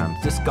gym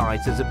jams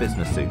disguised as a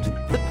business suit,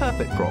 the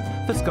perfect prop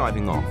for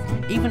skiving off,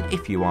 even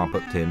if you are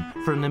booked in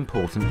for an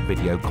important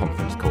video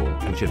conference call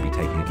and should be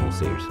taking it more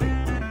seriously.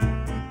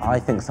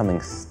 I think something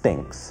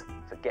stinks.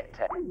 So get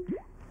to...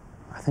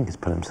 I think he's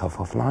put himself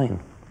offline.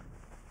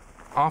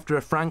 After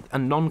a frank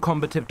and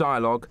non-combative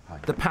dialogue,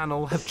 the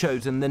panel have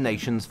chosen the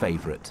nation's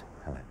favourite.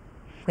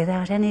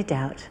 Without any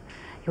doubt,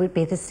 it would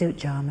be the suit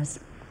pyjamas.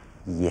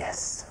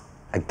 Yes,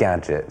 a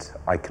gadget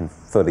I can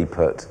fully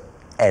put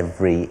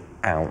every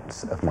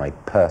ounce of my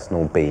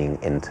personal being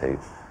into.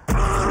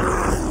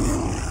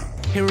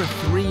 Here are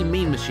 3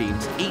 mean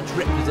machines, each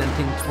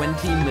representing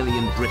 20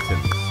 million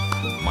Britons.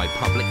 My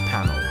public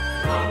panel.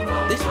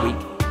 This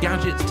week,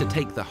 gadgets to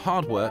take the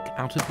hard work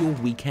out of your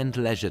weekend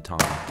leisure time.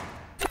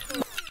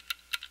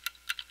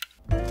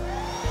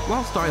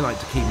 Whilst I like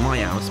to keep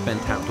my hours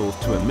spent outdoors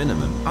to a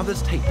minimum,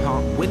 others take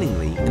part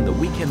willingly in the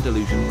weekend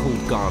illusion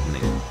called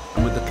gardening.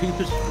 And with the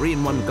Cooper's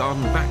 3-in-1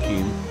 garden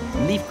vacuum,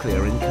 leaf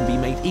clearing can be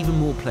made even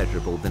more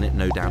pleasurable than it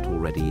no doubt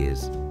already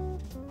is.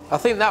 I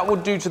think that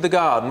would do to the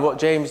garden what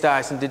James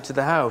Dyson did to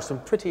the house.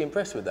 I'm pretty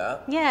impressed with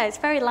that. Yeah, it's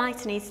very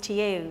light and easy to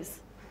use.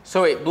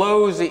 So it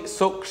blows, it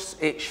sucks,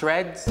 it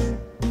shreds.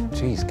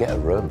 Jeez, get a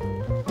room.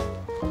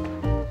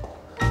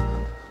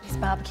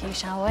 Barbecue,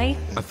 shall we?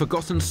 A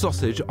forgotten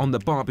sausage on the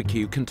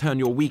barbecue can turn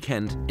your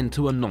weekend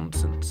into a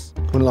nonsense.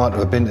 Wouldn't like to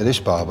have been to this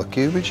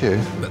barbecue, would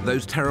you? But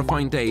those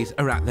terrifying days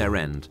are at their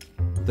end.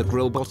 The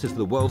Grillbot is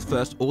the world's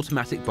first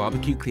automatic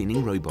barbecue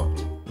cleaning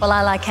robot. Well,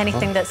 I like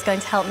anything that's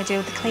going to help me do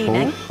with the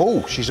cleaning.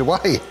 Oh, she's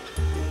away.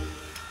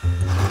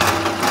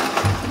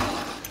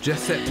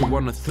 Just set to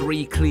one of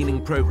 3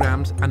 cleaning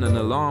programs and an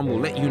alarm will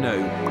let you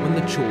know when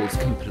the chore's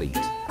complete.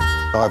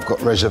 I've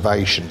got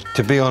reservations.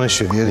 To be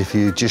honest with you, if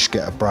you just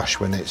get a brush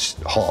when it's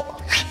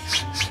hot,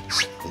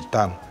 it's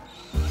done.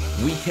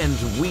 Weekend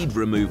weed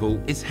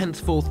removal is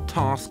henceforth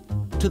tasked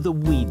to the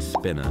weed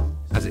spinner,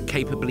 as it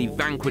capably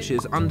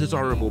vanquishes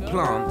undesirable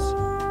plants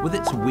with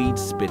its weed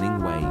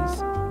spinning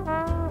ways.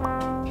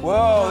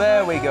 Whoa,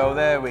 there we go,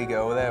 there we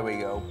go, there we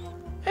go.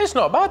 It's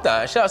not bad,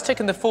 that, actually. That's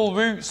taking the full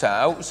roots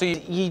out, so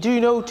you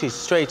do notice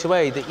straight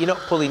away that you're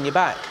not pulling your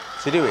back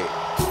to do it.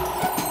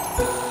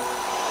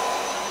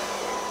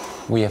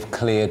 We have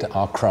cleared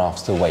our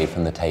crafts away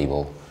from the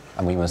table.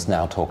 And we must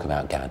now talk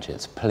about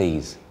gadgets.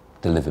 Please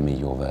deliver me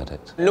your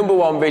verdict. Number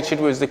one, Richard,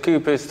 was the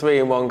Cooper's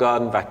 3-in-1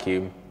 garden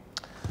vacuum.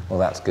 Well,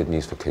 that's good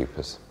news for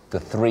Coopers. The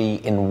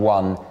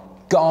 3-in-1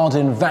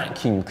 garden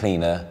vacuum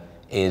cleaner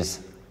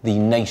is the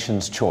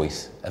nation's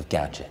choice of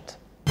gadget.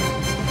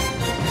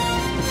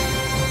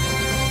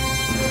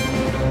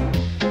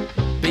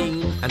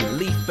 Bean and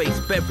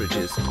leaf-based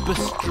beverages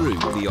bestrew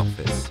the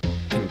office.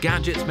 Can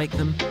gadgets make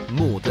them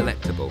more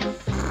delectable?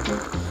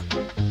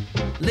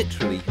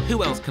 Literally,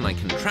 who else can I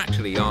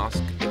contractually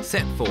ask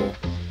except for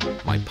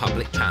my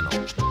public channel?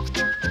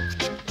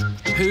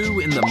 Who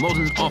in the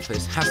modern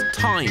office has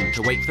time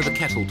to wait for the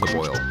kettle to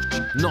boil?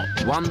 Not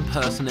one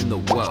person in the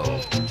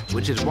world,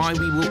 which is why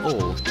we will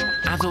all,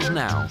 as of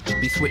now,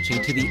 be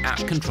switching to the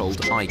app-controlled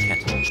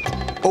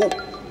iKettle. Oh!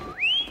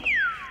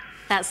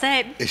 That's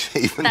it. It's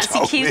even That's your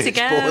told cue me to it's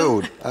go.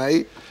 boiled,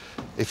 eh?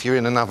 If you're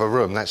in another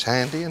room, that's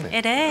handy, isn't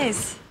it? It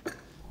is.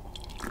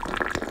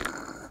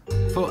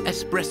 For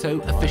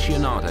espresso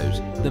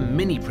aficionados, the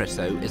Mini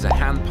Presso is a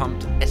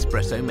hand-pumped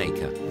espresso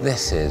maker.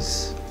 This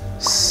is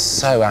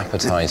so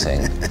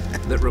appetising.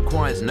 That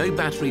requires no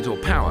batteries or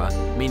power,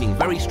 meaning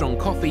very strong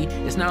coffee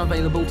is now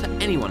available to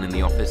anyone in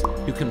the office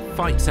who can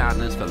fight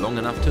sadness for long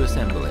enough to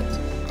assemble it.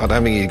 I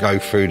don't think you go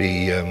through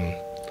the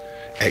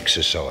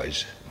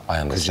exercise. I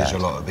understand. Because there's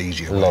a lot of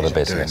easier A lot ways of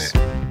business.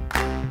 doing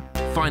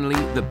it. Finally,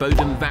 the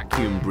Bodum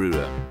Vacuum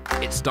Brewer.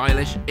 It's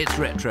stylish, it's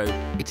retro,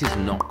 it is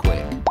not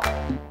quick.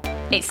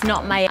 It's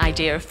not my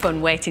idea of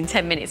fun waiting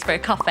 10 minutes for a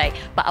coffee,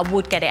 but I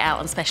would get it out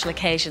on special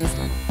occasions.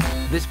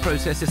 This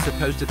process is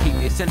supposed to keep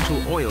the essential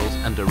oils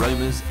and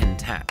aromas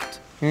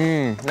intact.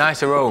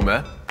 Nice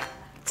aroma.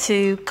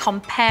 To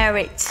compare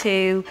it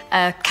to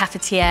a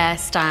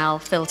cafetiere-style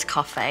filter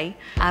coffee,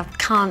 I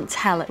can't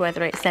tell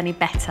whether it's any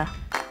better.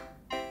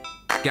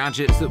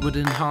 Gadgets that would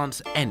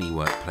enhance any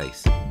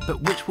workplace,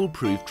 but which will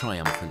prove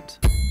triumphant.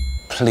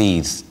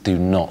 Please do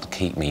not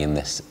keep me in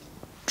this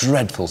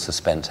dreadful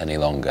suspense any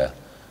longer.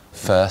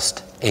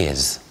 First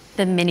is...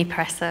 The Mini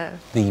Presso.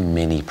 The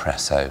Mini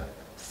Presso.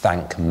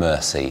 Thank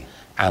mercy.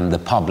 And the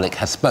public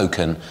has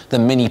spoken. The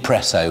Mini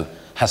Presso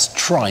has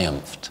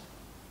triumphed.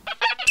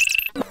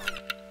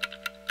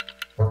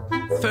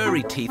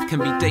 Furry teeth can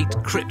be date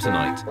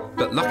kryptonite,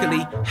 but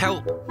luckily,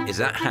 help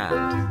is at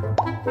hand.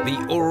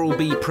 The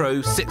Oral-B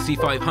Pro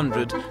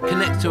 6500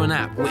 connects to an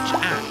app which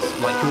acts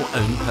like your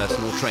own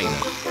personal trainer.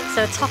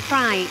 So top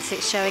right,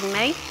 it's showing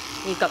me.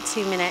 You've got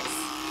 2 minutes.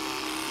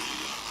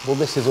 Well,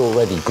 this is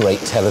already great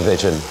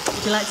television.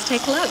 Would you like to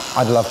take a look?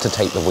 I'd love to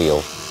take the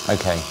wheel.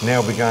 OK.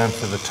 Now we're going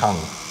for the tongue.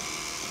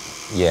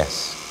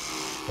 Yes.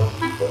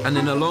 And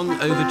in a long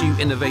overdue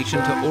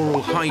innovation to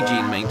oral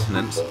hygiene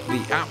maintenance,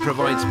 the app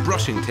provides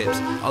brushing tips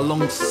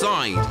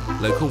alongside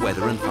local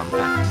weather and fun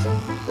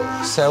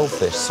facts.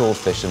 Sailfish,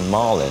 swordfish and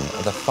marlin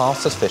are the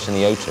fastest fish in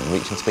the ocean,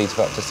 reaching speeds of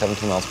up to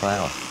 70 miles per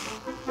hour.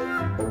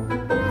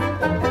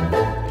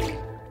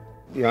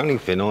 The only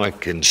thing I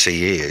can see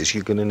here is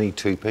you're going to need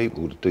 2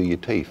 people to do your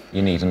teeth.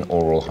 You need an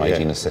oral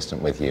hygiene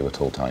assistant with you at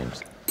all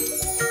times.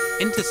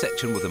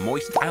 Intersection with a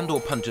moist and/or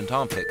pungent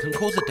armpit can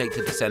cause a date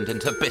to descend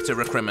into bitter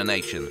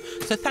recrimination.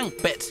 So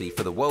thank Betsy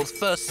for the world's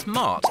first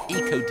smart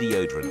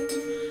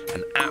eco-deodorant.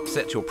 An app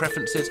sets your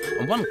preferences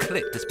and one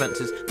click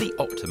dispenses the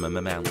optimum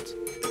amount.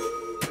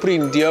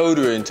 Putting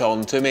deodorant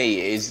on, to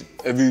me, is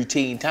a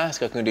routine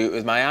task. I can do it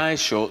with my eyes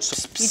shut.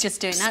 You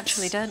just do it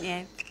naturally, don't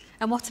you?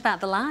 And what about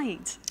the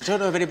light? I don't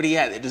know of anybody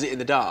yet that does it in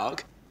the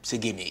dark. It's a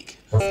gimmick.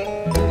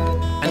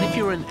 And if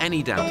you're in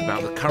any doubt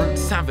about the current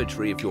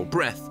savagery of your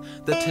breath,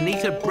 the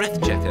Tanita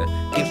Breath Checker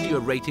gives you a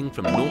rating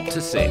from 0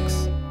 to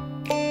 6.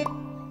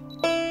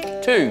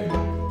 2.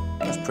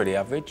 That's pretty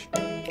average.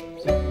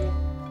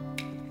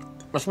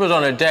 I suppose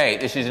on a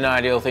date, this is an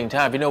ideal thing to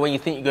have. You know, when you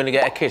think you're going to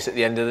get a kiss at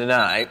the end of the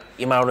night,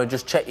 you might want to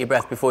just check your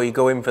breath before you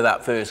go in for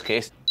that first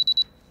kiss.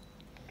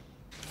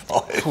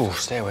 Ooh,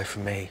 stay away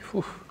from me.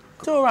 Ooh.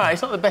 It's all right.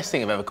 It's not the best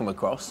thing I've ever come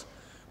across.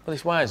 But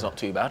this wire's not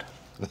too bad.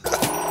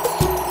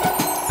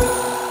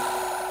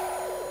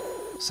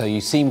 So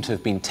you seem to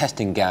have been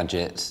testing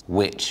gadgets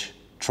which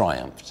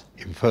triumphed.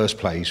 In first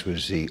place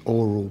was the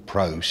Oral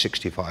Pro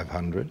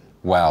 6500.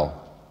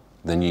 Well,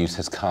 the news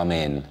has come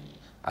in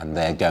and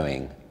they're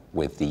going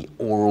with the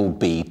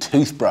Oral-B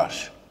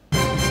toothbrush.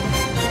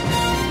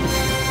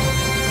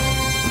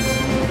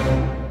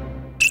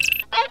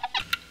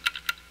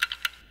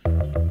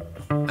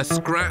 A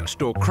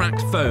scratched or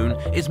cracked phone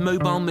is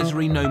mobile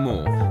misery no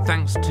more,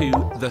 thanks to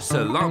the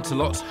Sir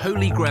Lancelot's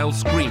Holy Grail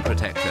Screen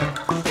Protector.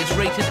 It's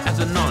rated as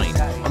a 9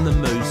 on the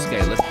Mohs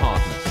scale of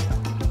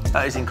hardness.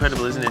 That is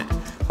incredible, isn't it?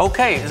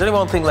 OK, there's only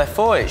one thing left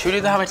for it. Should we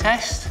do the hammer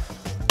test?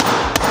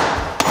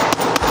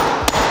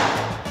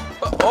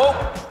 Oh!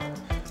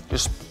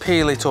 Just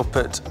peel it up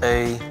at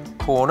a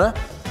corner.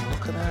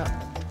 Look at that.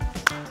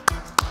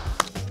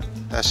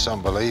 That's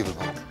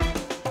unbelievable.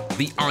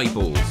 The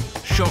eyeballs,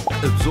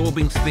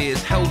 shock-absorbing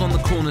spheres held on the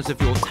corners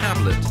of your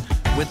tablet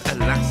with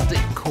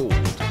elastic cord.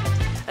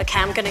 OK,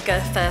 I'm going to go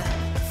for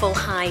full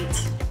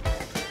height.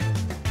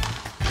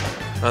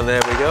 And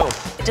there we go.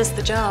 It does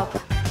the job.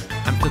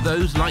 And for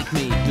those like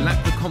me who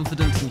lack the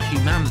confidence and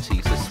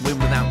humanity to swim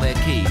without their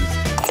keys,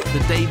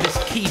 the Davis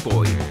Key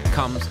Boy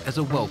comes as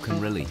a welcome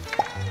relief.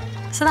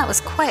 So that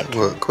was quick. It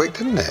worked quick,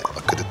 didn't it?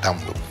 I could have done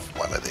with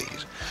one of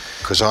these.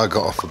 Because I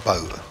got off a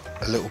boat,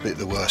 a little bit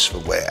the worse for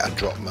wear, and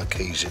dropped my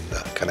keys in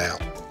the canal.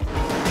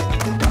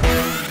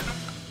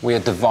 We are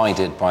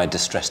divided by a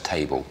distressed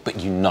table, but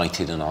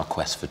united in our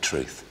quest for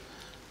truth.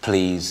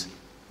 Please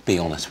be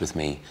honest with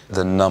me.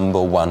 The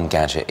 #1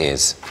 gadget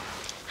is...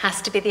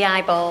 Has to be the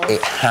eyeballs.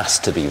 It has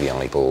to be the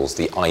eyeballs.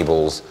 The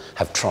eyeballs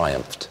have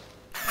triumphed.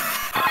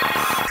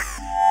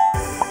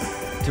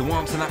 To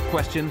answer that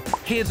question,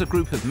 here's a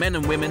group of men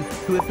and women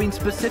who have been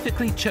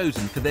specifically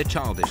chosen for their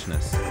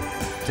childishness.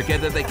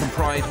 Together they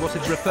comprise what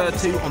is referred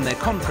to on their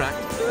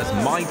contract as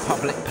My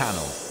Public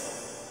Panel.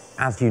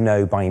 As you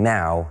know by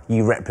now,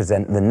 you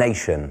represent the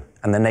nation,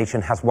 and the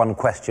nation has one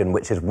question,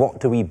 which is what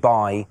do we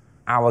buy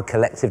our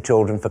collective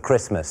children for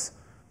Christmas?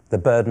 The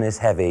burden is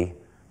heavy.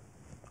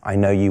 I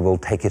know you will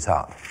take it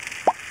up.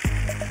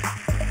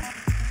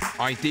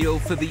 Ideal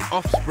for the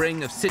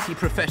offspring of city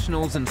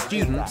professionals and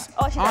students,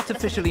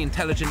 artificially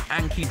intelligent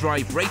Anki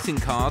Drive racing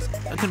cars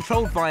are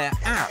controlled via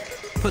app,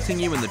 putting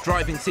you in the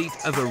driving seat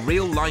of a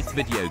real-life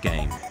video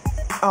game.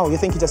 Oh, you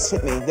think you just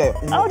hit me? Yeah.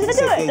 Oh, did I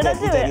do it? Did I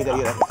do it?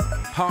 You did.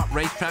 Part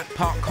racetrack,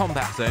 part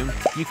combat zone,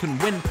 you can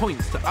win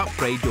points to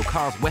upgrade your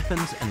car's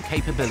weapons and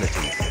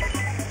capabilities.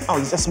 Oh,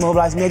 you just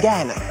mobilised me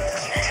again.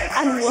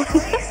 And won.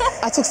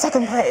 I took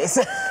second place.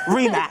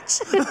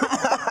 Rematch.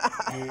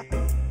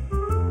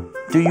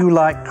 Do you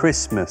like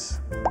Christmas?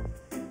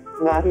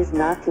 What is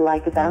not to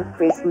like about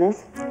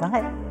Christmas?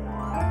 Right.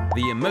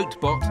 The Emote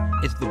Bot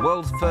is the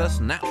world's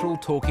first natural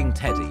talking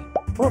teddy.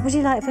 What would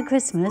you like for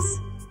Christmas?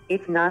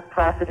 It's not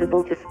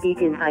profitable to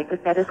speak in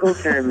hypothetical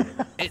terms.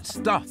 It's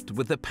stuffed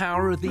with the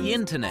power of the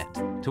internet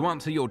to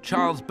answer your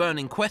child's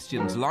burning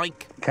questions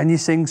like... Can you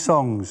sing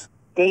songs?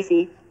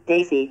 Daisy,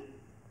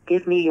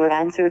 give me your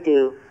answer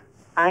to...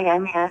 I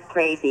am half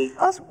crazy.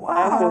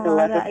 Wow,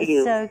 that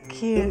is so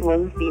cute. It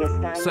won't be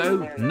a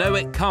So, no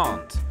it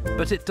can't.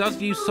 But it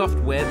does use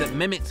software that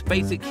mimics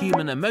basic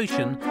human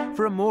emotion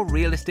for a more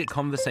realistic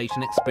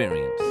conversation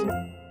experience.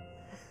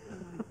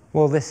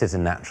 Well, this is a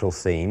natural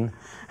scene.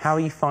 How are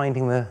you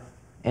finding the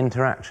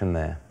interaction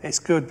there? It's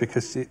good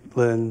because it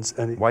learns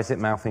and... Why is it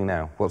mouthing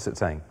now? What's it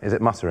saying? Is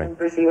it muttering?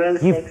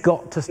 You've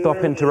got to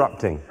stop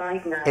interrupting.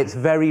 It's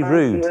very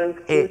rude.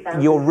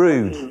 You're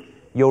rude.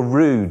 You're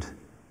rude.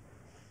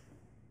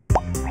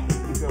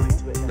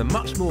 The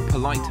much more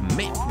polite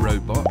Myth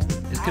robot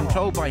is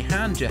controlled by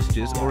hand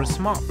gestures or a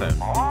smartphone,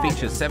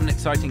 features 7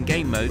 exciting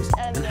game modes,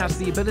 and has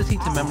the ability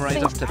to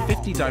memorise up to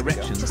 50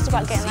 directions Just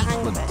about getting the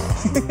hang of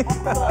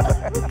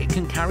it. It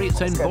can carry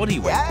its own body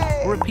weight,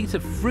 or a piece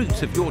of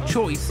fruit of your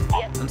choice,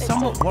 and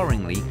somewhat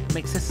worryingly,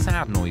 makes a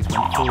sad noise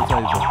when it falls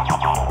over.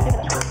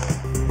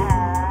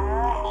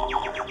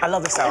 I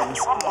love the sounds.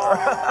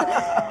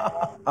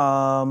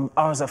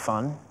 Ours are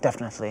fun,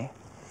 definitely.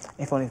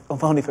 If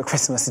only for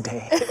Christmas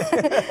Day.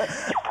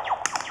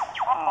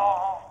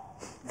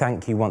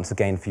 Thank you once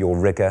again for your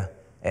rigour.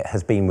 It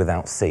has been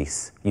without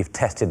cease. You've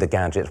tested the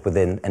gadgets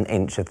within an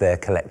inch of their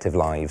collective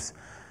lives.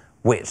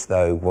 Which,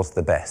 though, was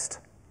the best?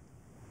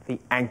 The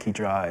Anki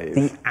Drive.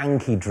 The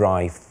Anki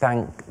Drive.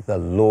 Thank the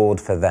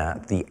Lord for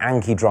that. The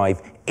Anki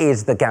Drive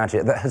is the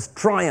gadget that has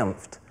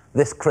triumphed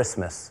this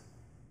Christmas.